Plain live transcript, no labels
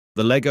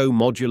The Lego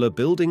Modular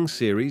Buildings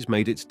series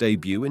made its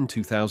debut in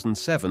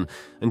 2007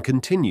 and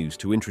continues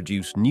to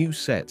introduce new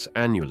sets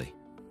annually.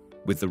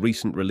 With the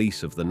recent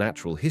release of the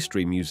Natural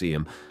History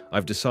Museum,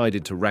 I've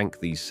decided to rank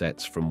these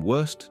sets from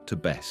worst to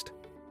best.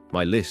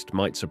 My list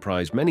might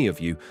surprise many of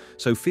you,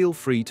 so feel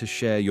free to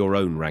share your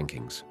own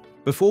rankings.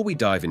 Before we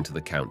dive into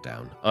the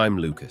countdown, I'm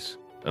Lucas,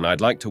 and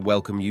I'd like to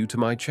welcome you to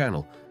my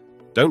channel.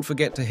 Don't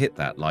forget to hit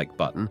that like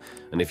button,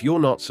 and if you're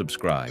not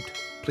subscribed,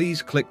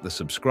 please click the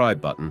subscribe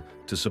button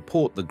to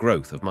support the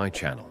growth of my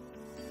channel.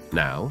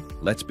 Now,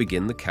 let's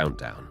begin the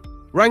countdown.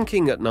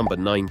 Ranking at number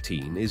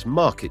 19 is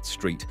Market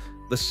Street,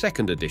 the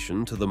second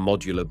addition to the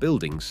Modular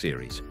Buildings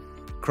series.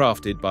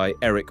 Crafted by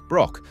Eric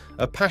Brock,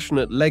 a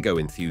passionate Lego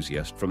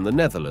enthusiast from the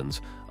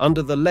Netherlands,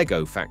 under the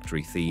Lego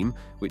Factory theme,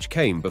 which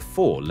came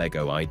before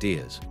Lego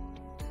Ideas.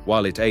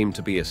 While it aimed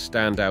to be a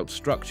standout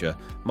structure,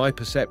 my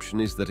perception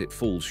is that it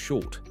falls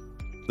short.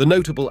 The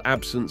notable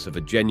absence of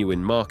a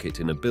genuine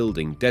market in a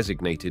building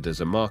designated as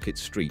a market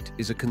street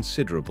is a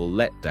considerable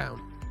letdown.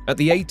 At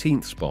the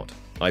 18th spot,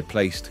 I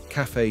placed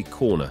Café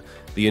Corner,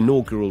 the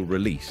inaugural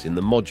release in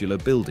the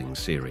Modular Buildings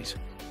series.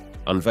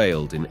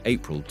 Unveiled in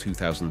April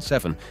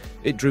 2007,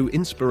 it drew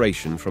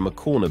inspiration from a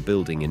corner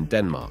building in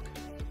Denmark.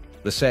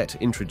 The set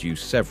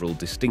introduced several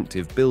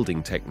distinctive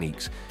building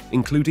techniques,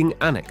 including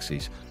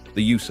annexes,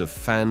 the use of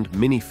fanned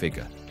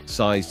minifigure,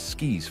 sized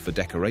skis for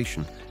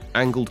decoration,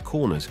 angled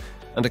corners,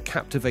 and a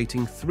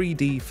captivating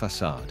 3D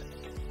facade.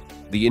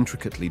 The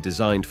intricately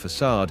designed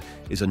facade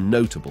is a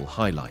notable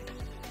highlight.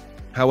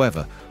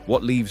 However,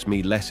 what leaves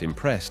me less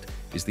impressed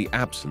is the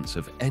absence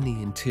of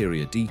any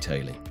interior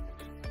detailing.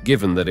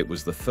 Given that it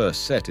was the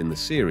first set in the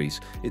series,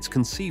 it's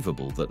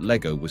conceivable that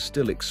Lego was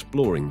still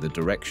exploring the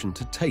direction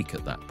to take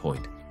at that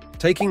point.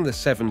 Taking the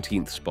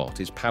 17th spot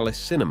is Palace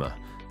Cinema,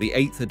 the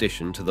 8th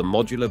addition to the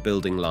modular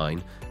building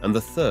line and the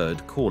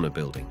third corner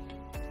building.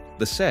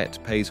 The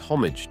set pays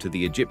homage to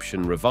the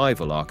Egyptian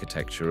revival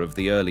architecture of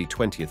the early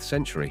 20th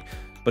century,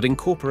 but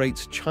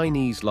incorporates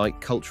Chinese-like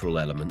cultural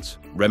elements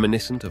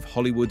reminiscent of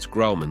Hollywood's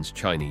Grauman's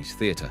Chinese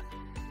theater.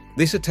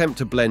 This attempt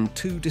to blend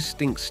two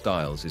distinct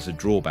styles is a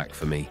drawback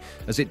for me,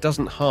 as it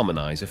doesn't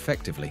harmonize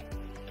effectively.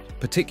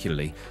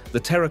 Particularly, the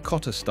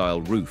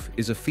terracotta-style roof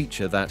is a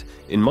feature that,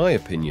 in my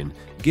opinion,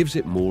 gives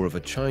it more of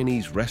a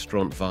Chinese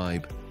restaurant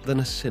vibe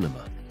than a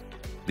cinema.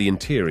 The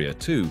interior,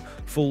 too,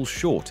 falls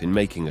short in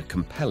making a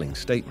compelling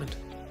statement.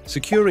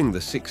 Securing the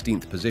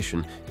 16th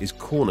position is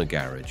Corner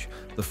Garage,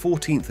 the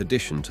 14th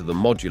addition to the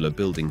Modular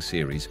Building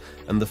series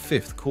and the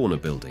 5th corner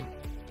building.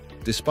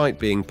 Despite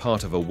being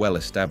part of a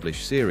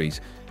well-established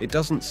series, it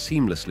doesn't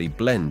seamlessly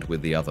blend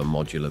with the other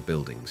modular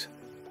buildings.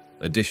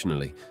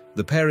 Additionally,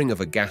 the pairing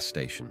of a gas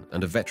station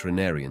and a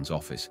veterinarian's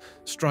office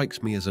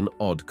strikes me as an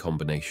odd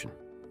combination.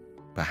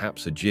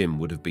 Perhaps a gym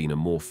would have been a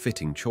more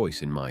fitting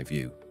choice in my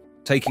view.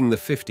 Taking the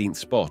 15th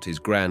spot is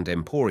Grand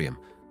Emporium,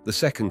 the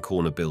second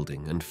corner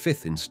building and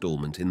 5th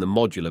installment in the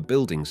Modular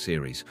Buildings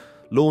series,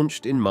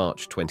 launched in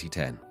March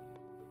 2010.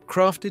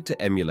 Crafted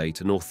to emulate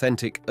an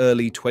authentic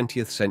early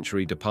 20th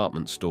century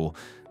department store,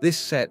 this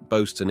set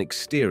boasts an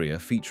exterior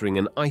featuring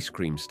an ice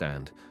cream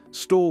stand,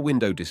 store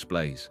window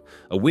displays,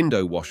 a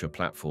window washer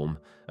platform,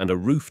 and a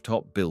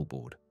rooftop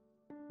billboard.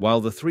 While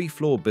the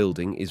 3-floor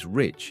building is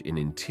rich in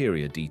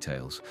interior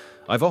details,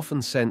 I've often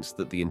sensed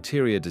that the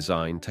interior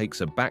design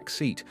takes a back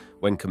seat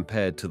when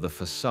compared to the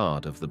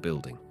facade of the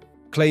building.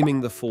 Claiming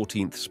the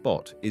 14th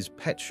spot is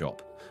Pet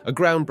Shop, a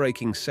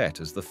groundbreaking set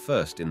as the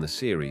first in the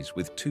series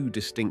with 2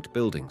 distinct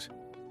buildings.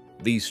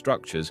 These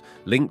structures,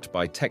 linked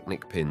by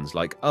Technic pins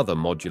like other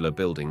modular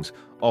buildings,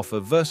 offer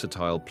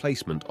versatile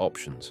placement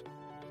options.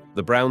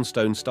 The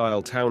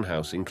brownstone-style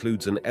townhouse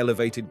includes an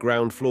elevated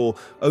ground floor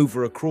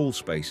over a crawl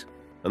space,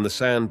 and the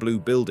sand blue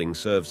building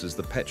serves as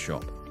the pet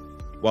shop.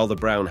 While the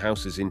brown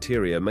house's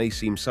interior may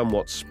seem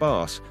somewhat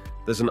sparse,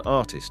 there's an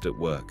artist at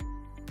work.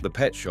 The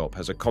pet shop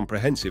has a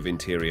comprehensive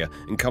interior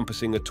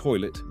encompassing a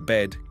toilet,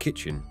 bed,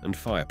 kitchen, and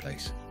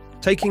fireplace.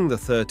 Taking the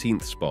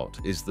 13th spot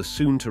is the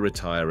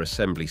soon-to-retire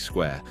Assembly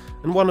Square,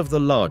 and one of the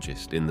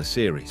largest in the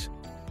series.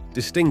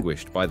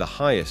 Distinguished by the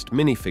highest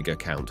minifigure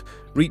count,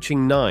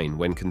 reaching 9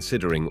 when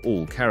considering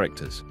all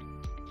characters.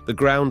 The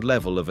ground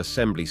level of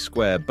Assembly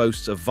Square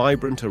boasts a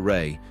vibrant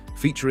array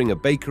featuring a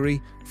bakery,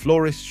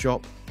 florist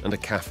shop, and a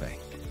cafe.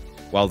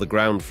 While the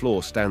ground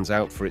floor stands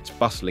out for its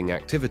bustling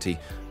activity,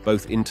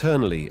 both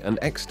internally and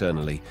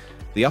externally,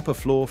 the upper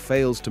floor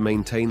fails to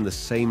maintain the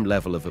same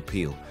level of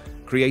appeal,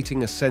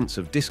 creating a sense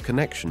of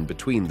disconnection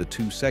between the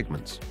two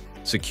segments.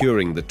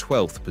 Securing the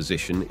 12th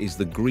position is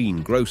the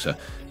Green Grocer,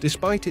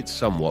 despite its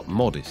somewhat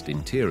modest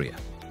interior.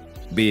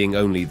 Being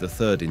only the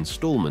 3rd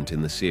installment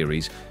in the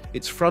series,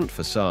 its front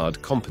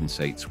facade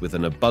compensates with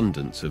an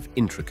abundance of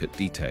intricate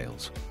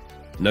details.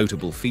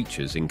 Notable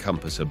features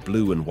encompass a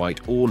blue and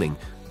white awning,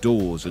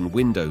 doors and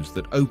windows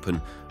that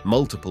open,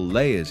 multiple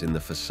layers in the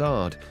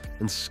facade,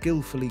 and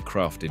skillfully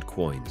crafted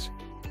coins.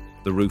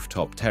 The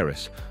rooftop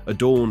terrace,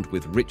 adorned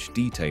with rich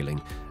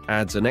detailing,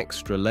 adds an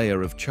extra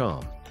layer of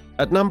charm.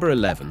 At number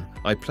 11,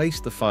 I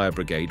placed the Fire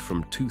Brigade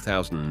from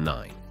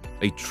 2009,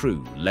 a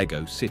true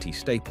Lego city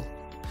staple.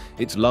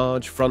 its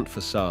large front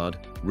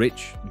facade,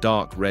 rich,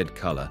 dark red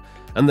color,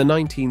 and the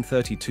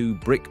 1932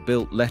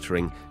 brick-built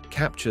lettering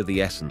capture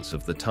the essence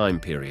of the time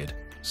period,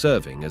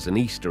 serving as an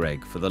Easter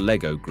egg for the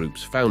Lego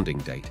Group's founding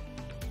date.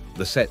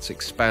 The set's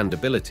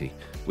expandability,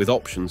 with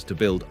options to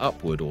build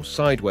upward or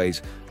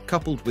sideways,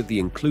 coupled with the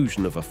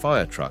inclusion of a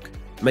fire truck,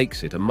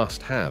 makes it a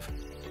must-have.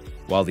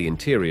 While the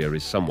interior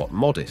is somewhat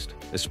modest,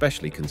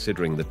 especially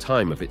considering the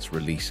time of its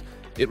release,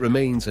 it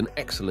remains an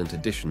excellent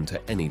addition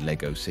to any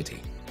Lego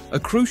city. A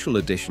crucial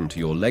addition to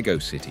your Lego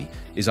city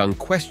is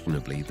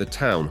unquestionably the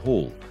Town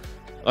Hall.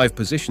 I've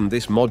positioned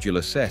this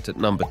modular set at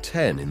number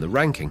 10 in the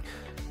ranking.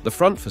 The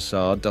front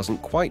facade doesn't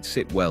quite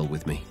sit well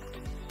with me.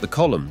 The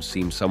columns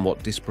seem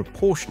somewhat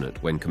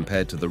disproportionate when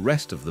compared to the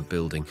rest of the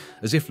building,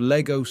 as if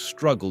Lego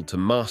struggled to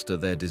master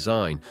their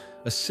design,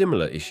 a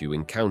similar issue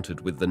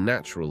encountered with the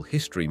Natural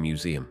History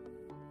Museum.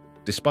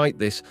 Despite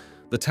this,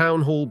 the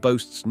Town Hall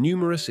boasts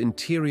numerous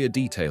interior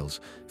details,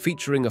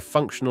 featuring a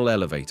functional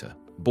elevator,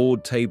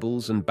 board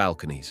tables and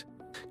balconies.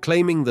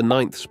 Claiming the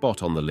 9th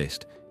spot on the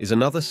list is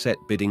another set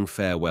bidding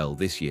farewell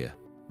this year,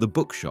 the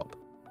Bookshop.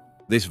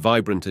 This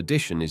vibrant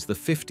addition is the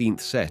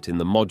 15th set in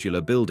the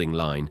modular building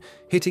line,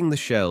 hitting the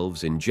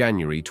shelves in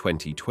January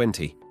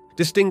 2020.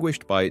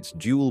 Distinguished by its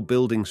dual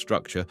building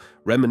structure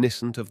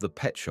reminiscent of the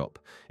pet shop,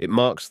 it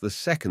marks the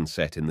second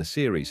set in the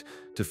series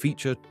to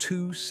feature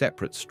two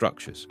separate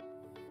structures.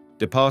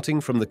 Departing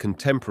from the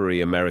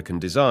contemporary American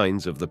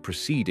designs of the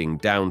preceding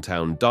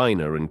downtown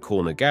diner and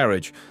corner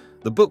garage,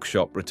 the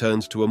Bookshop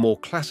returns to a more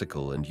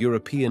classical and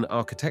European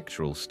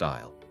architectural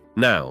style.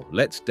 Now,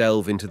 let's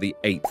delve into the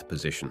 8th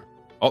position,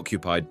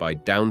 occupied by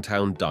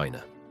Downtown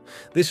Diner.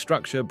 This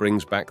structure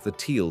brings back the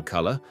teal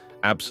color,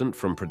 absent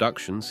from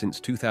production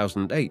since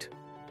 2008.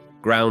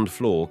 Ground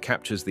floor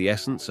captures the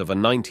essence of a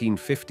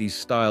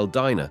 1950s-style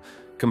diner,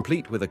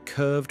 complete with a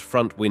curved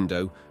front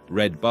window,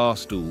 red bar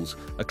stools,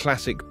 a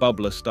classic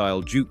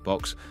bubbler-style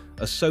jukebox,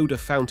 a soda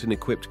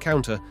fountain-equipped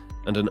counter,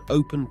 and an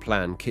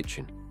open-plan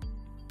kitchen.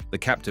 The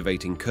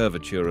captivating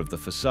curvature of the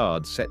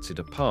facade sets it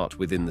apart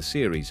within the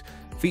series,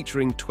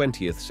 featuring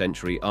 20th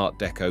century Art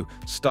Deco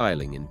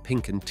styling in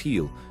pink and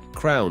teal,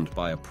 crowned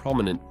by a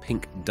prominent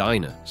pink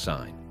diner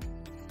sign.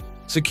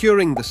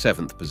 Securing the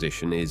 7th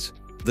position is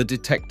the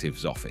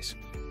Detective's Office.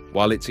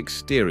 While its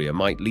exterior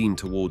might lean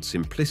towards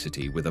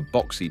simplicity with a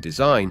boxy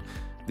design,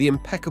 the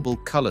impeccable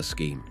color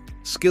scheme,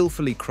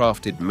 skillfully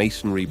crafted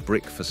masonry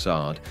brick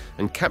facade,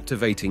 and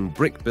captivating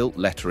brick-built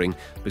lettering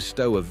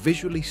bestow a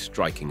visually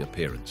striking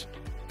appearance.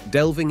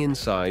 Delving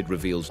inside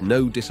reveals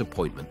no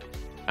disappointment.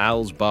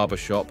 Al's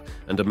barbershop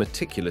and a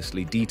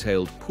meticulously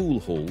detailed pool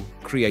hall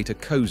create a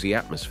cozy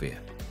atmosphere.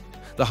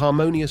 The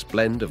harmonious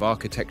blend of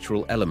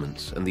architectural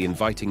elements and the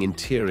inviting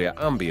interior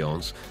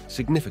ambiance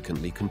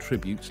significantly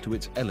contributes to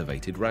its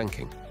elevated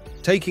ranking.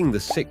 Taking the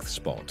 6th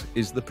spot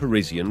is the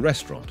Parisian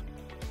Restaurant.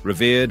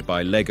 Revered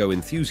by Lego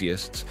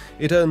enthusiasts,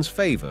 it earns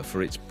favor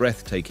for its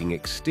breathtaking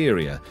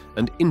exterior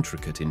and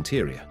intricate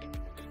interior.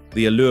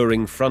 The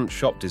alluring front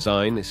shop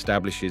design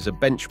establishes a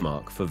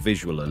benchmark for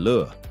visual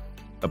allure.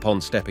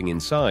 Upon stepping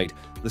inside,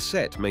 the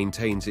set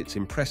maintains its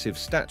impressive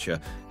stature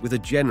with a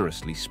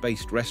generously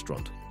spaced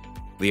restaurant.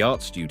 The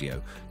art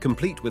studio,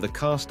 complete with a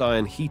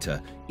cast-iron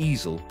heater,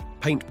 easel,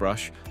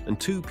 paintbrush, and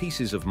 2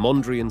 pieces of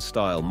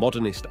Mondrian-style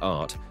modernist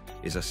art,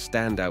 is a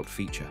standout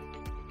feature.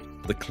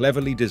 The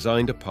cleverly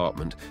designed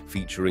apartment,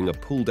 featuring a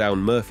pull-down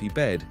Murphy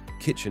bed,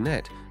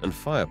 kitchenette, and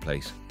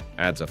fireplace,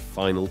 adds a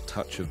final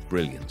touch of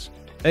brilliance.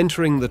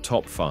 Entering the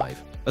top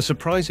 5, a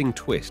surprising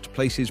twist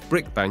places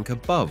Brickbank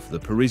above the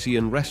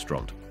Parisian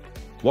Restaurant.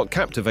 What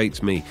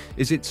captivates me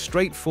is its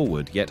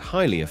straightforward yet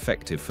highly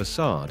effective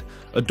facade,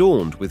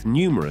 adorned with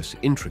numerous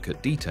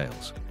intricate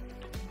details.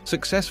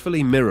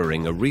 Successfully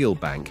mirroring a real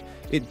bank,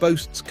 it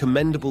boasts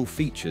commendable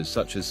features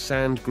such as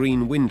sand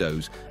green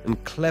windows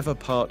and clever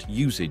part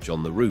usage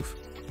on the roof.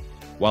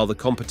 While the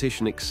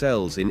competition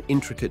excels in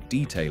intricate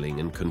detailing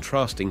and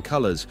contrasting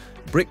colors,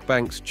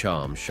 Brickbank's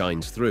charm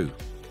shines through.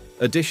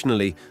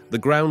 Additionally, the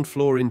ground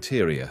floor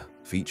interior,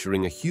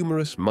 featuring a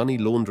humorous money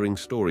laundering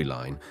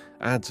storyline,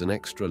 adds an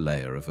extra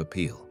layer of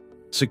appeal.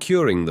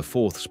 Securing the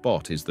 4th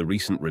spot is the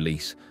recent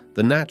release,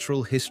 the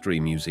Natural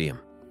History Museum.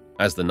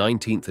 As the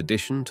 19th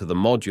addition to the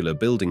modular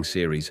building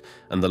series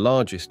and the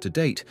largest to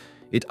date,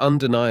 it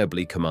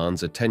undeniably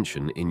commands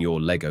attention in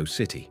your Lego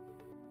city.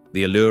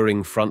 The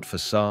alluring front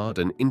facade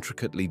and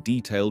intricately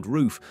detailed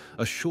roof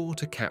are sure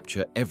to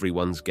capture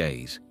everyone's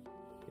gaze.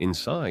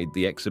 Inside,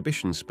 the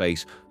exhibition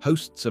space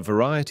hosts a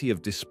variety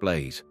of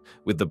displays,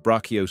 with the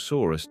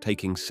Brachiosaurus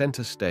taking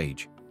center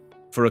stage.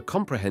 For a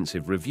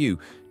comprehensive review,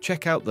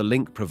 check out the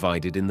link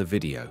provided in the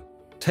video.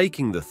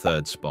 Taking the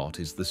 3rd spot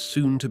is the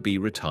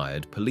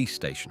soon-to-be-retired police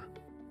station.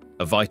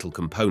 A vital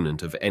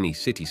component of any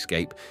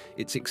cityscape,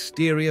 its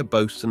exterior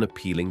boasts an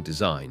appealing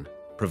design,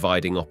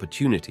 providing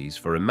opportunities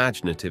for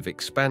imaginative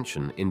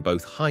expansion in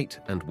both height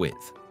and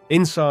width.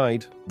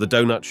 Inside, the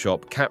donut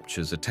shop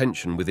captures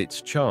attention with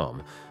its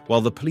charm,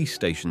 while the police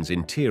station's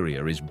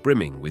interior is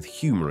brimming with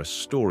humorous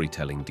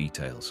storytelling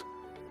details.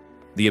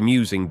 The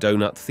amusing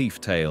donut thief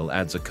tale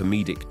adds a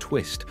comedic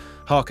twist,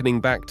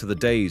 harkening back to the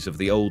days of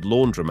the old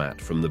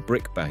laundromat from the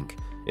brick bank,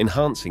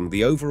 enhancing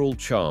the overall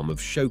charm of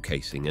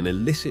showcasing an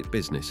illicit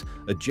business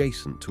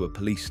adjacent to a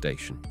police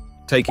station.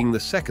 Taking the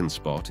second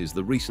spot is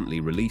the recently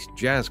released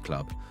jazz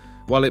club.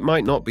 While it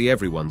might not be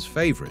everyone's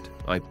favorite,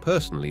 I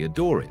personally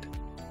adore it.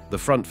 The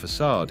front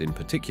facade in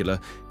particular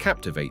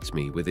captivates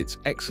me with its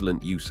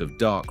excellent use of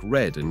dark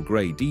red and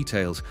grey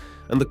details,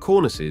 and the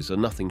cornices are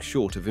nothing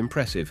short of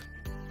impressive.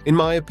 In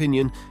my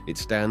opinion, it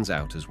stands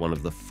out as one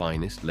of the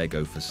finest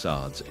Lego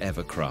facades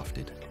ever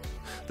crafted.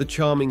 The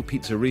charming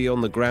pizzeria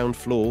on the ground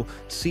floor,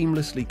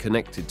 seamlessly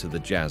connected to the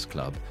jazz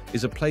club,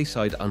 is a place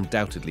I'd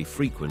undoubtedly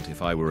frequent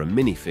if I were a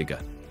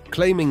minifigure.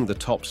 Claiming the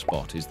top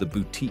spot is the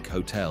boutique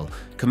hotel,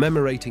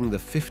 commemorating the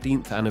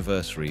 15th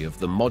anniversary of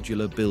the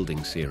Modular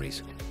Building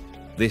series.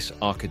 This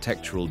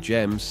architectural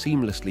gem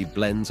seamlessly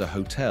blends a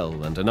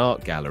hotel and an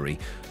art gallery,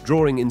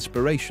 drawing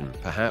inspiration,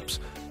 perhaps,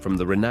 from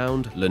the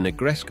renowned Le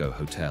Negresco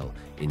Hotel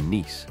in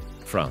Nice,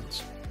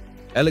 France.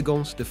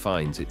 Elegance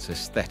defines its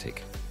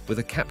aesthetic, with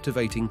a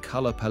captivating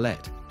color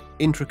palette,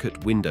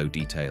 intricate window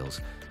details,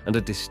 and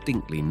a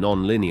distinctly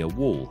non-linear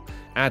wall,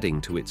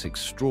 adding to its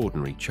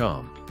extraordinary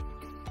charm.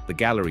 The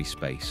gallery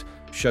space,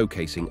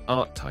 showcasing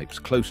art types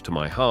close to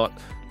my heart,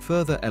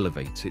 further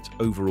elevates its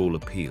overall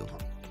appeal,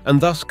 and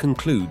thus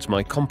concludes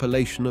my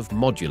compilation of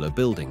modular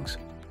buildings.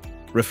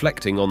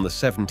 Reflecting on the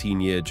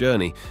 17-year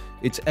journey,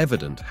 it's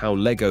evident how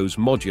Lego's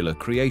modular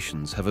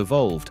creations have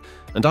evolved,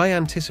 and I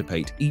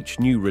anticipate each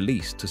new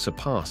release to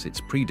surpass its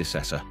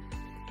predecessor.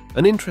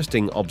 An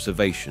interesting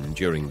observation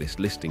during this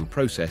listing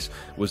process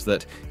was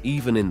that,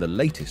 even in the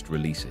latest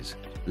releases,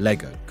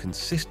 Lego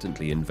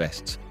consistently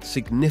invests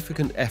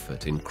significant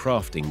effort in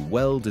crafting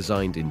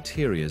well-designed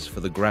interiors for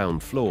the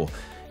ground floor,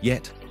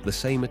 yet the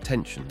same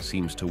attention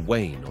seems to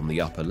wane on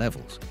the upper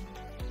levels.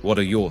 What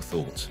are your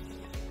thoughts?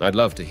 I'd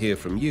love to hear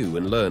from you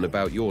and learn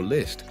about your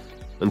list.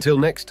 Until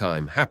next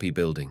time, happy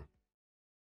building!